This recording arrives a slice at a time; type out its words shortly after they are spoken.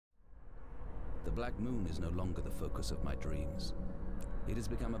The Black Moon is no longer the focus of my dreams. It has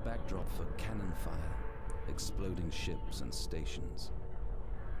become a backdrop for cannon fire, exploding ships and stations.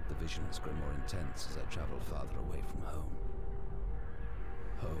 The visions grow more intense as I travel farther away from home.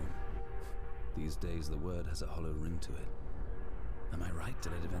 Home. These days the word has a hollow ring to it. Am I right to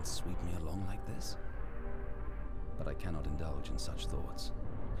let events sweep me along like this? But I cannot indulge in such thoughts.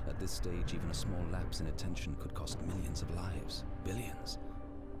 At this stage, even a small lapse in attention could cost millions of lives, billions.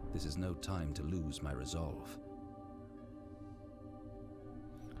 This is no time to lose my resolve.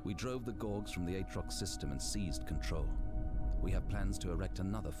 We drove the Gorgs from the Aatrox system and seized control. We have plans to erect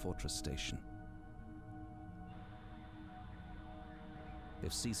another fortress station.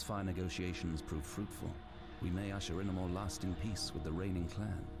 If ceasefire negotiations prove fruitful, we may usher in a more lasting peace with the reigning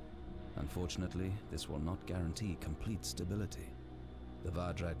clan. Unfortunately, this will not guarantee complete stability. The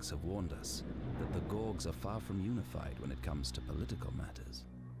Vardrags have warned us that the Gorgs are far from unified when it comes to political matters.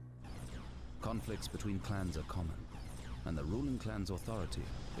 Conflicts between clans are common, and the ruling clan's authority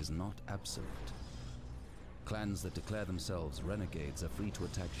is not absolute. Clans that declare themselves renegades are free to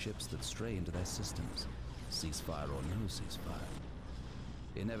attack ships that stray into their systems, ceasefire or no ceasefire.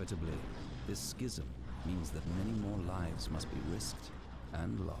 Inevitably, this schism means that many more lives must be risked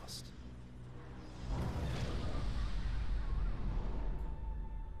and lost.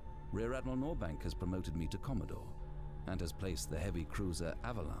 Rear Admiral Norbank has promoted me to Commodore and has placed the heavy cruiser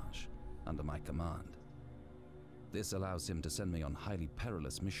Avalanche under my command. This allows him to send me on highly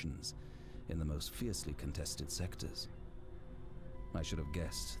perilous missions in the most fiercely contested sectors. I should have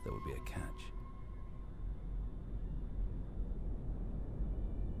guessed there would be a catch.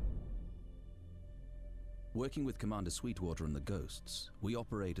 Working with Commander Sweetwater and the Ghosts, we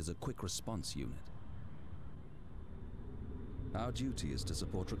operate as a quick response unit. Our duty is to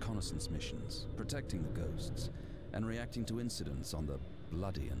support reconnaissance missions, protecting the Ghosts, and reacting to incidents on the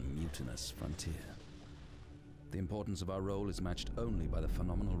bloody and mutinous frontier. The importance of our role is matched only by the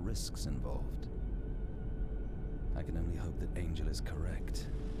phenomenal risks involved. I can only hope that Angel is correct,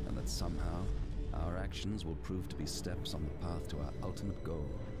 and that somehow our actions will prove to be steps on the path to our ultimate goal,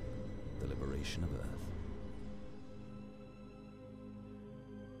 the liberation of Earth.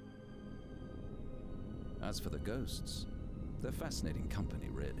 As for the Ghosts, they're fascinating company,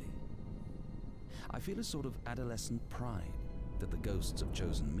 really. I feel a sort of adolescent pride that the Ghosts have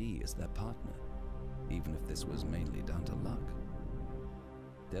chosen me as their partner, even if this was mainly down to luck.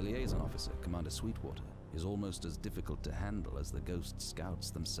 Their liaison officer, Commander Sweetwater, is almost as difficult to handle as the Ghost scouts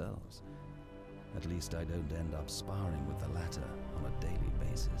themselves. At least I don't end up sparring with the latter on a daily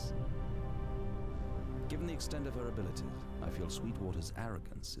basis. Given the extent of her abilities, I feel Sweetwater's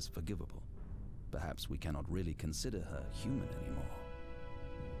arrogance is forgivable. Perhaps we cannot really consider her human anymore.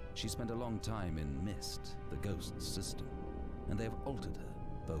 She spent a long time in Mist, the Ghost's system, and they have altered her,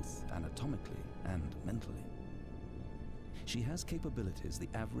 both anatomically and mentally. She has capabilities the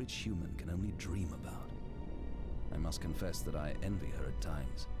average human can only dream about. I must confess that I envy her at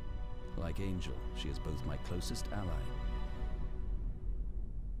times. Like Angel, she is both my closest ally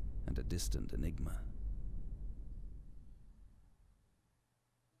and a distant enigma.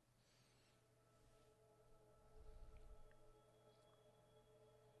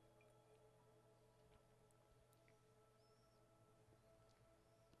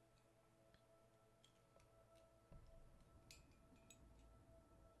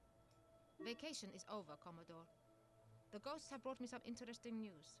 Vacation is over, Commodore. The Ghosts have brought me some interesting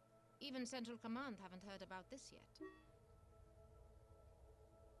news. Even Central Command haven't heard about this yet.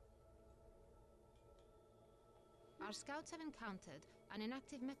 Our scouts have encountered an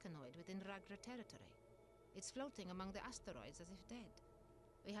inactive mechanoid within Ragra territory. It's floating among the asteroids as if dead.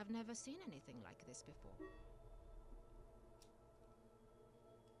 We have never seen anything like this before.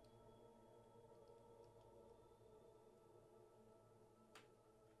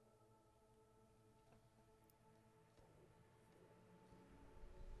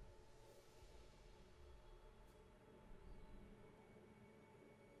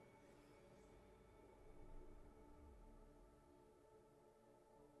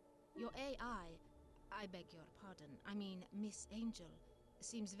 Your I beg your pardon, I mean Miss Angel,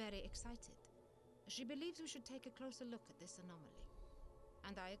 seems very excited. She believes we should take a closer look at this anomaly.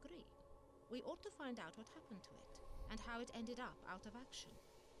 And I agree. We ought to find out what happened to it, and how it ended up out of action.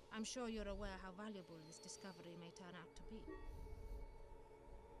 I'm sure you're aware how valuable this discovery may turn out to be.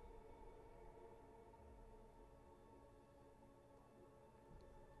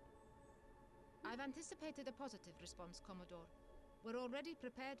 I've anticipated a positive response, Commodore. We're already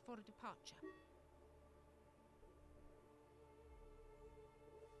prepared for a departure.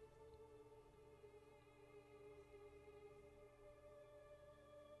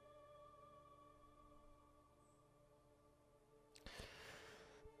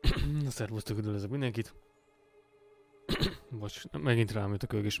 Szervusztok, üdvözlök mindenkit. Bocs, megint rám jött a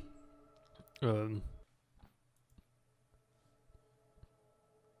kölgés.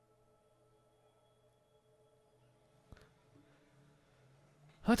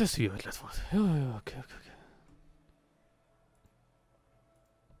 Hát ez hülye ötlet volt. Jó, oké.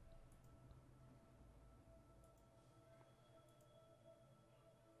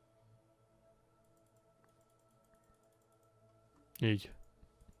 Így.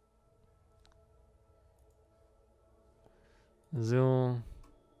 Ez jó.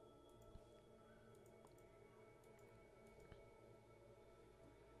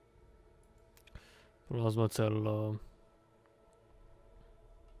 Plazmacella.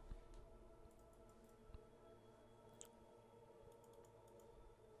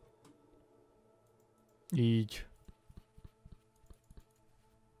 Így.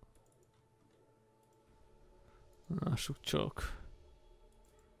 Lássuk csak.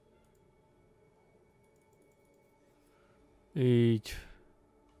 Így.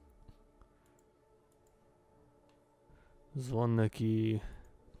 Ez van neki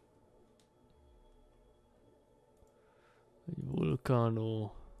egy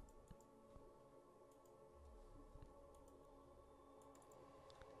vulkánó.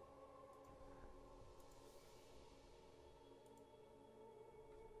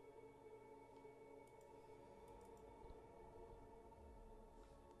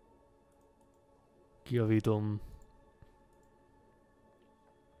 Kijavítom.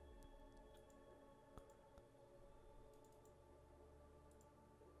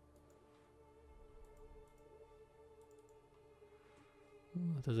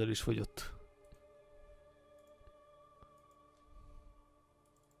 Hát ezzel is fogyott.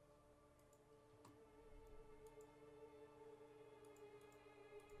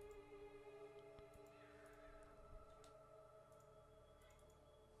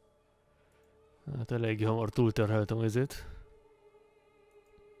 Hát eléggé hamar túlterheltem ezért.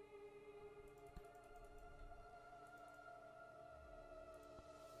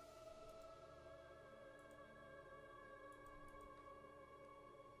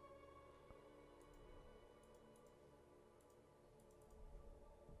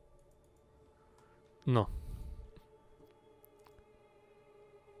 Na.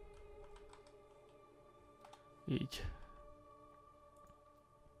 Így.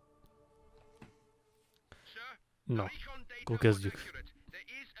 Na, akkor kezdjük.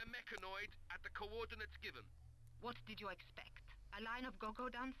 What did you expect? A line of go-go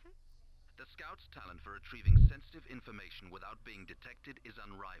dancers? The Scouts' talent for retrieving sensitive information without being detected is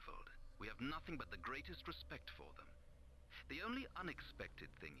unrivaled. We have nothing but the greatest respect for them. The only unexpected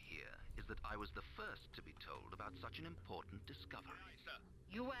thing here is that I was the first to be told about such an important discovery.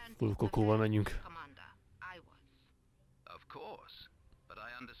 You weren't Pulkokóval menjünk. Commander. I was. Of course, but I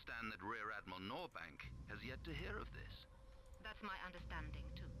understand that Rear Admiral Norbank has yet to hear of this. That's my understanding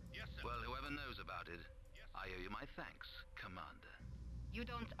too. Yes, sir. Well, whoever knows about it, I owe you my thanks, Commander. You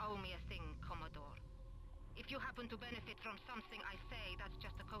don't owe me a thing, Commodore. If you happen to benefit from something I say, that's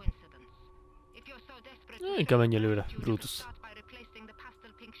just a coincidence. If you're so desperate to Inkább menj előre, you Brutus. start by replacing the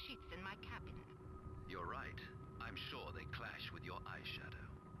pastel pink sheets in my cabin. You're right. I'm sure they clash with your eyeshadow.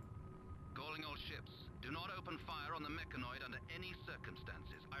 Calling all ships. Do not open fire on the mechanoid under any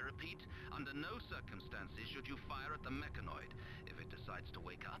circumstances. I repeat, under no circumstances should you fire at the mechanoid. If it decides to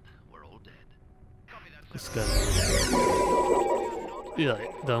wake up, we're all dead. Copy that, Ez sir. kell. Jaj,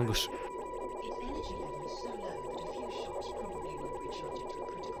 de hangos. Its energy level is so low that a few shots probably won't recharge it to a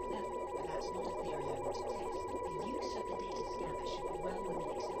critical level, but that's not a theory I want to test. The use of the data scanner should be well within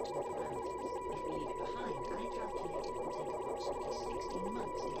acceptable parameters. If we leave it behind, I calculate it will take approximately 16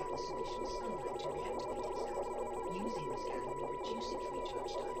 months to gather sufficient sunlight to reactivate itself. Using the scanner will reduce its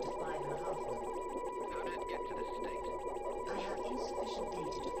recharge time to 5.5 months. How did it get to this state? I have insufficient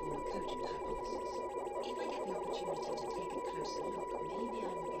data to form a cogent hypothesis. If I get the opportunity to take a closer look, maybe I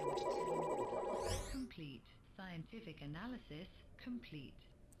will be able to tell you more. Complete. Scientific analysis complete.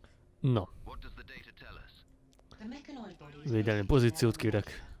 Na, What does the data tell us? The mechanoid body is védelmi basically pozíciót an kérek.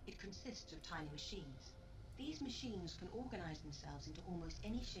 It consists of tiny machines. These machines can organize themselves into almost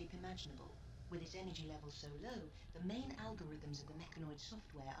any shape imaginable. With its energy level so low, the main algorithms of the mechanoid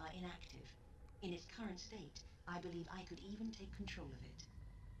software are inactive. In its current state, I believe I could even take control of it.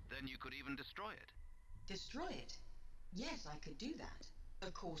 Then you could even destroy it. Destroy it? Yes, I could do that.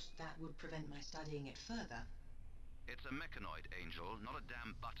 Of course, that would prevent my studying it further. It's a mechanoid, Angel, not a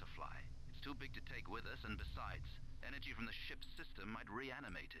damn butterfly. It's too big to take with us, and besides, energy from the ship's system might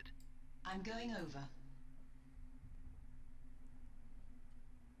reanimate it. I'm going over.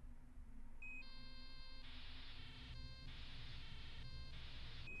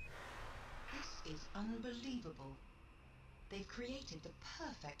 unbelievable. They've created the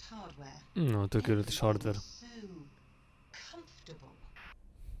perfect hardware. Na, tökéletes hardware. So comfortable.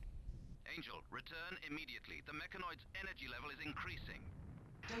 Angel, return immediately. The mechanoid's energy level is increasing.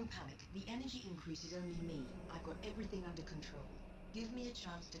 Don't panic. The energy increase is only me. I've got everything under control. Give me a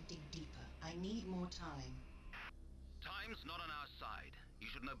chance to dig deeper. I need more time. Time's not on our side. You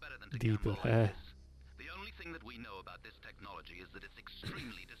should know better than to Deeper, gamble like this. The only thing that we know about this technology is that it's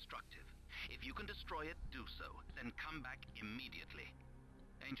extremely destructive. If you can destroy it, do so. Then come back immediately.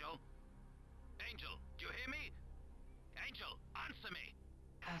 Angel? Angel, do you hear me? Angel, answer me!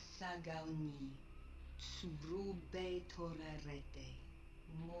 Asagauni. Subrube torarete.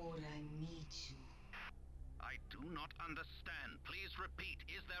 Mora michu. I do not understand. Please repeat.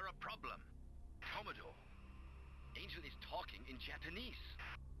 Is there a problem? Commodore, Angel is talking in Japanese.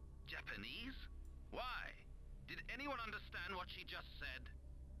 Japanese? Why? Did anyone understand what she just said?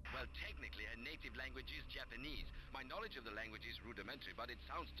 Well, technically, her native language is Japanese. My knowledge of the language is rudimentary, but it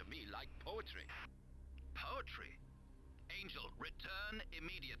sounds to me like poetry. Poetry? Angel, return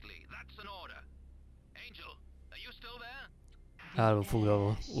immediately. That's an order. Angel, are you still there? Állva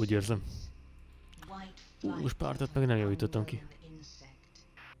foglalva, úgy érzem. Most pártot meg nem javítottam ki.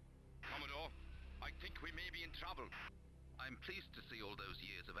 Commodore, I think we may be in trouble. I'm pleased to see all those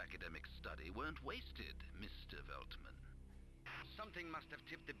years of academic study weren't wasted, Mr. Veltman. Something must have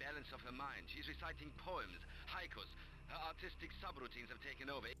tipped the balance of her mind. She's reciting poems, haikus. Her artistic subroutines have taken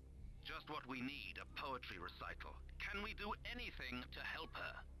over. Just what we need, a poetry recital. Can we do anything to help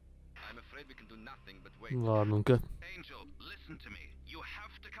her? I'm afraid we can do nothing but wait. Várnunk kell. Angel, listen to me. You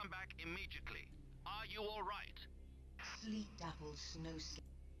have to come back immediately. Are you all right? Sleet dappled snowskin.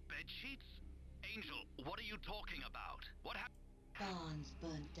 Bed sheets? Angel, what are you talking about? What happened? Barns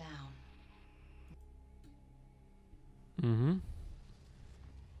burnt down.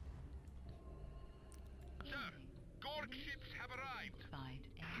 Sir, Gorg ships have arrived.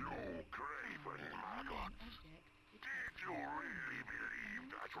 You craven maggots! Did you really believe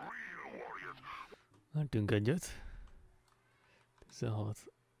that real warriors... Mentünk egyet.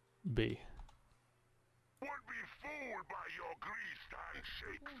 16B. would be fooled by your greased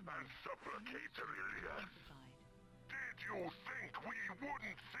handshakes and supplicatory lips? Did you think we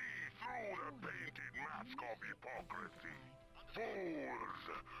wouldn't see through the painted mask of hypocrisy? Fools!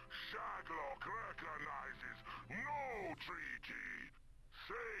 Shaglock recognizes no treaty,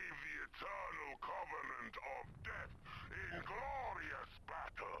 save the eternal covenant of death in glorious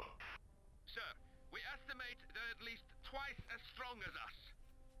battle. Sir, we estimate they're at least twice as strong as us.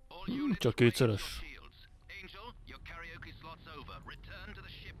 All units csak raise your kétszeres. shields. Angel, your karaoke slot's over. Return to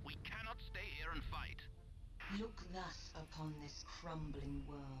the ship. We cannot stay here and fight. Look thus upon this crumbling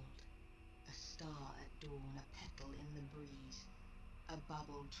world. A star at dawn, a petal in the breeze. A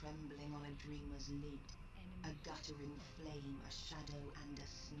bubble trembling on a dreamer's lid. A guttering flame, a shadow and a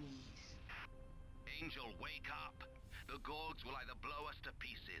sneeze. Angel, wake up. The Gorgs will either blow us to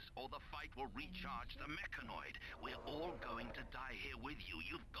pieces, or the fight will recharge the mechanoid. We're all going to die here with you.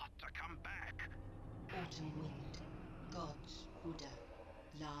 You've got to come back. Autumn wind. Gods, Buddha.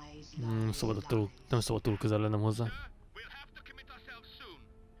 Lies, Nem lies. szabad túl közel lennem hozzá. Sir, we'll have to commit ourselves soon.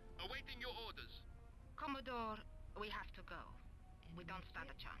 Awaiting your orders. Commodore, we have to go. We don't stand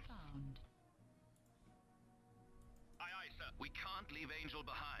a chance. Found. Aye, aye, sir. We can't leave Angel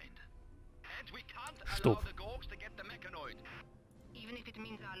behind. And we can't Stop. allow the Gorgs to get the mechanoid. Even if it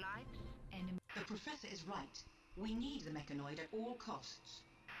means our lives? Enemy The professor is right. We need the mechanoid at all costs.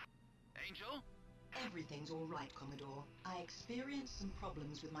 Angel? Everything's all right, Commodore. I experienced some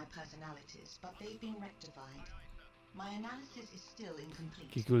problems with my personalities, but they've been rectified. My analysis is still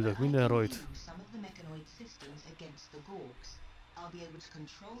incomplete. Kiküldök but I minden can rajt. use some of the mechanoid systems against the Gorgs. I'll be able to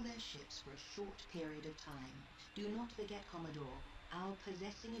control their ships for a short period of time. Do not forget, Commodore, our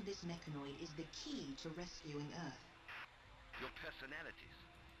possessing of this mechanoid is the key to rescuing Earth. Your personalities.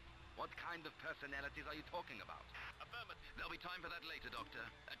 What kind of personalities are you talking about? Affirmative. There'll be time for that later, Doctor.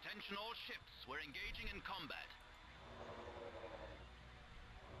 Attention all ships. We're engaging in combat.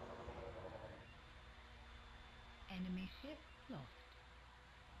 enemy ship lost.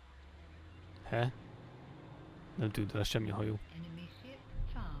 He? Nem tűnt vele semmi hajó. Enemy ship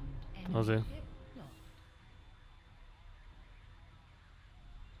found. Enemy Azért. ship lost.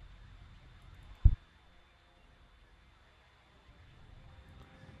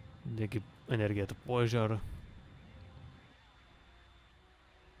 Mindenki energiát a pajzsára.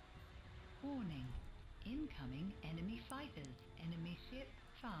 Warning. Incoming enemy fighters. Enemy ship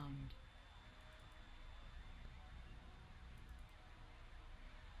found.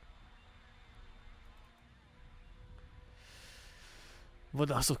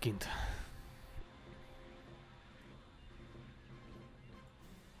 Vadászok kint.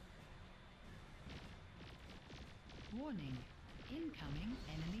 Warning. Incoming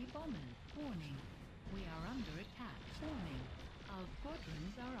enemy bombers. Warning. We are under attack. Warning. Our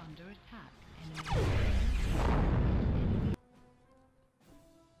squadrons are under attack. Enemy.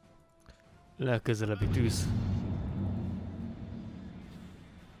 Legközelebbi tűz.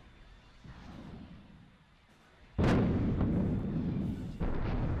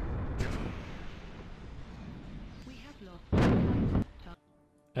 We have lost.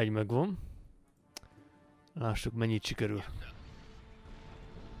 Egy megvan. Lássuk, mennyit sikerül.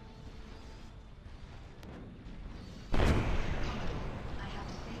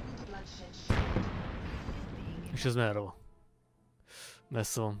 És ez merre van?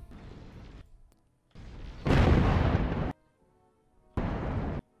 Messze van.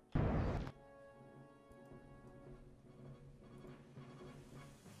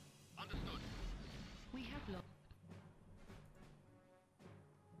 We have lost.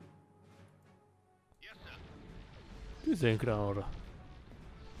 Tüzeljünk rá arra.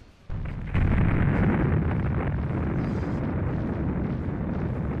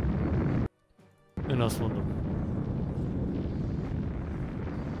 Én azt mondom.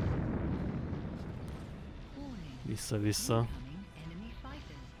 Vissza-vissza. Enemy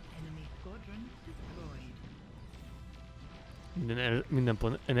fighters. Enemy squadron destroyed.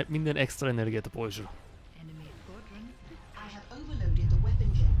 Minden extra energiát a pajzsra. Enemy squadron. I have overloaded the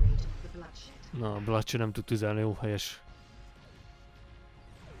weapon generator for the bloodshed. Na, a Bloodshed nem tud tüzelni, jó, helyes.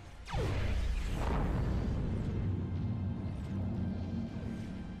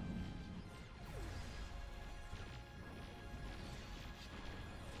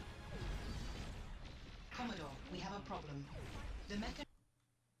 Commodore, we have a problem. The mechanoid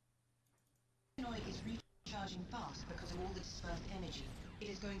is recharging fast because of all the dispersed energy. It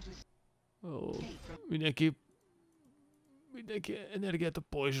is going to Ó, escape from mindenki energiát a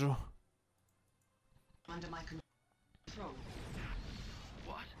pajzsra. under my control.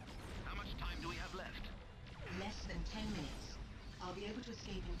 What? How much time do we have left? Less than 10 minutes. I'll be able to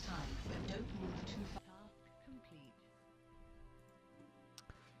escape in time, but don't move too far. Task complete.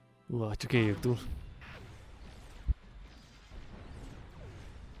 Hát csak éljük túl.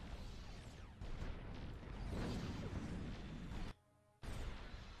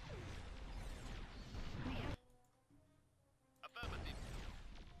 Affirmative.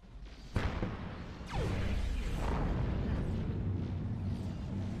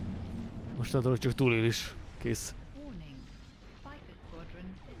 Mostantól csak túlélés. Kész. Warning. Fighter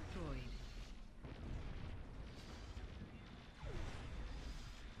squadron destroyed.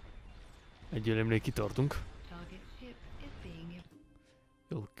 Egyelőre még kitartunk. Target ship is being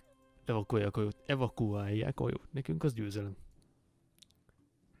Jó, evakuálják a hajót. Nekünk az győzelem.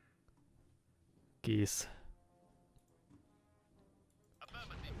 Kész.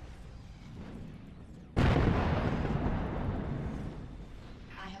 Affirmative.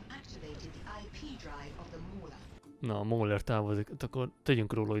 I have activated the IP drive of the Mauler. Na, a Mauler távozik, hát akkor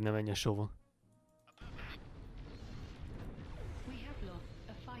tegyünk róla, hogy ne menjen sova. We have lost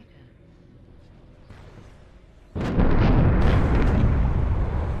a fighter.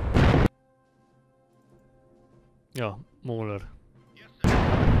 Ja, Mauler. Yes,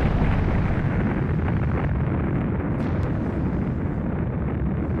 sir.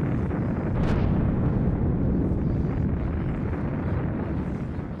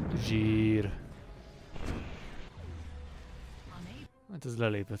 Zsír. Unable. Hát ez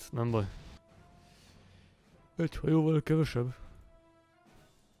lelépett, nem baj. Egy hajóval kevesebb.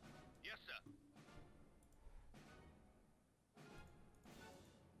 Yes, sir.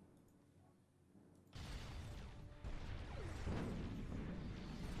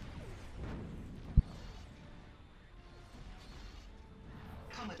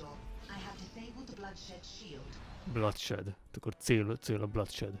 Commodore, I have disabled the bloodshed shield. Bloodshed. Akkor cél a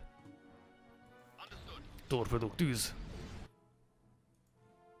Bloodshed. Understood. Torpedók, tűz!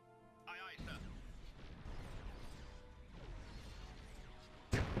 Aye, aye, sir.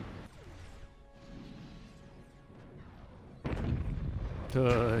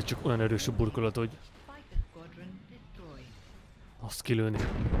 Csak olyan erős a burkolat, hogy Fighter squadron destroyed. azt kilőni.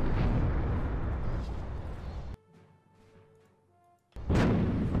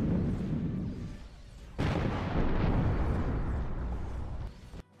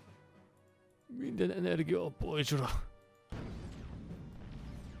 Minden energia a pajzsra.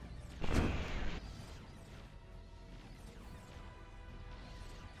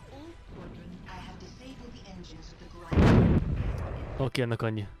 All squadrons. I have disabled the engines of the grinder. Oké, ennek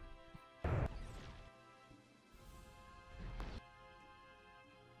annyi.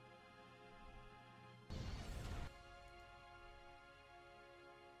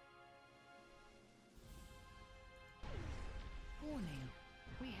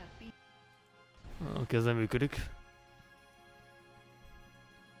 Oké, ez nem működik.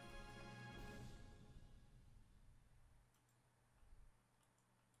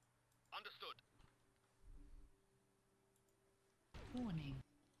 Understood. Warning.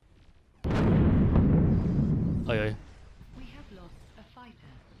 Ajaj. We have lost a fighter.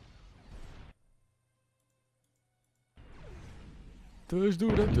 Töltsd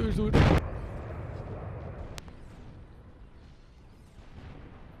újra, töltsd újra!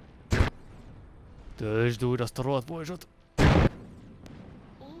 Töltsd újra azt a rohadt bolzsot!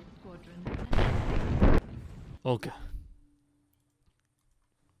 All squadrons attacking. Oké.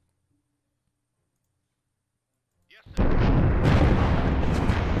 Yes, sir.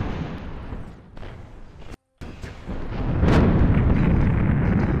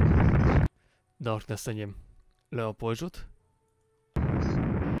 Darkness, enyém le a bolzsot.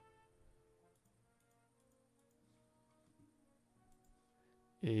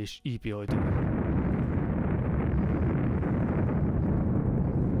 És IP ajtó.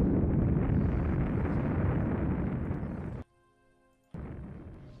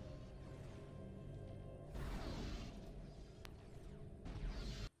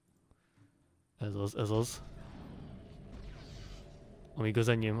 Ez az. Amíg az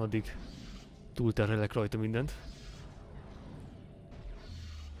enyém, addig túlterhelek rajta mindent.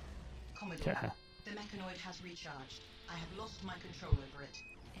 Commodore, the mechanoid has recharged. I have lost my control over it.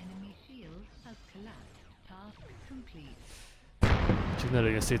 Enemy shield has collapsed. Task complete. Csak ne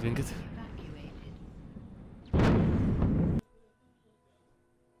lőjön szét minket. Evacuated.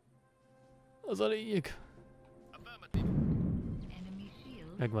 Az a lényeg. Enemy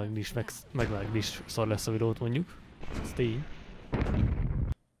shield. Megvágni is szar lesz a videót mondjuk. Ez tény.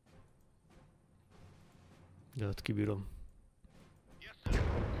 De ott kibírom. Yes, sir.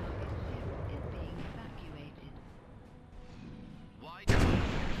 Target ship is being evacuated. Wide.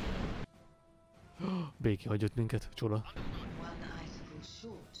 Béki hagyott minket, csoda. One icicle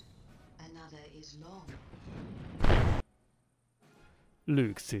short, another is long.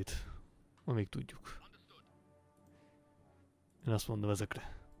 Lőjük szét, amíg tudjuk. Én azt mondom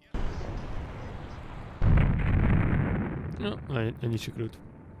ezekre. Ja, ennyi sikerült.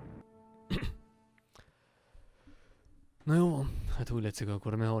 Na jó van, hát úgy látszik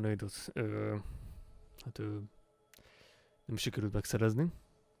akkor a mechanoidot nem sikerült megszerezni.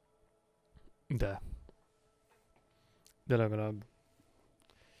 De legalább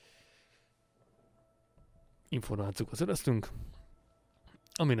információkat szereztünk,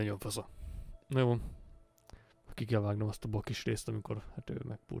 ami nagyon fasza. Na jó, ki kell vágnom azt a bakis részt, amikor hát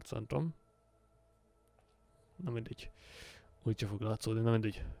megpurcantam. Na mindegy, úgyse fog látszódni, na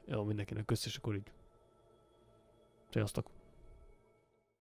mindegy. Jó, mindenkinek kösz, és akkor így. Sziasztok!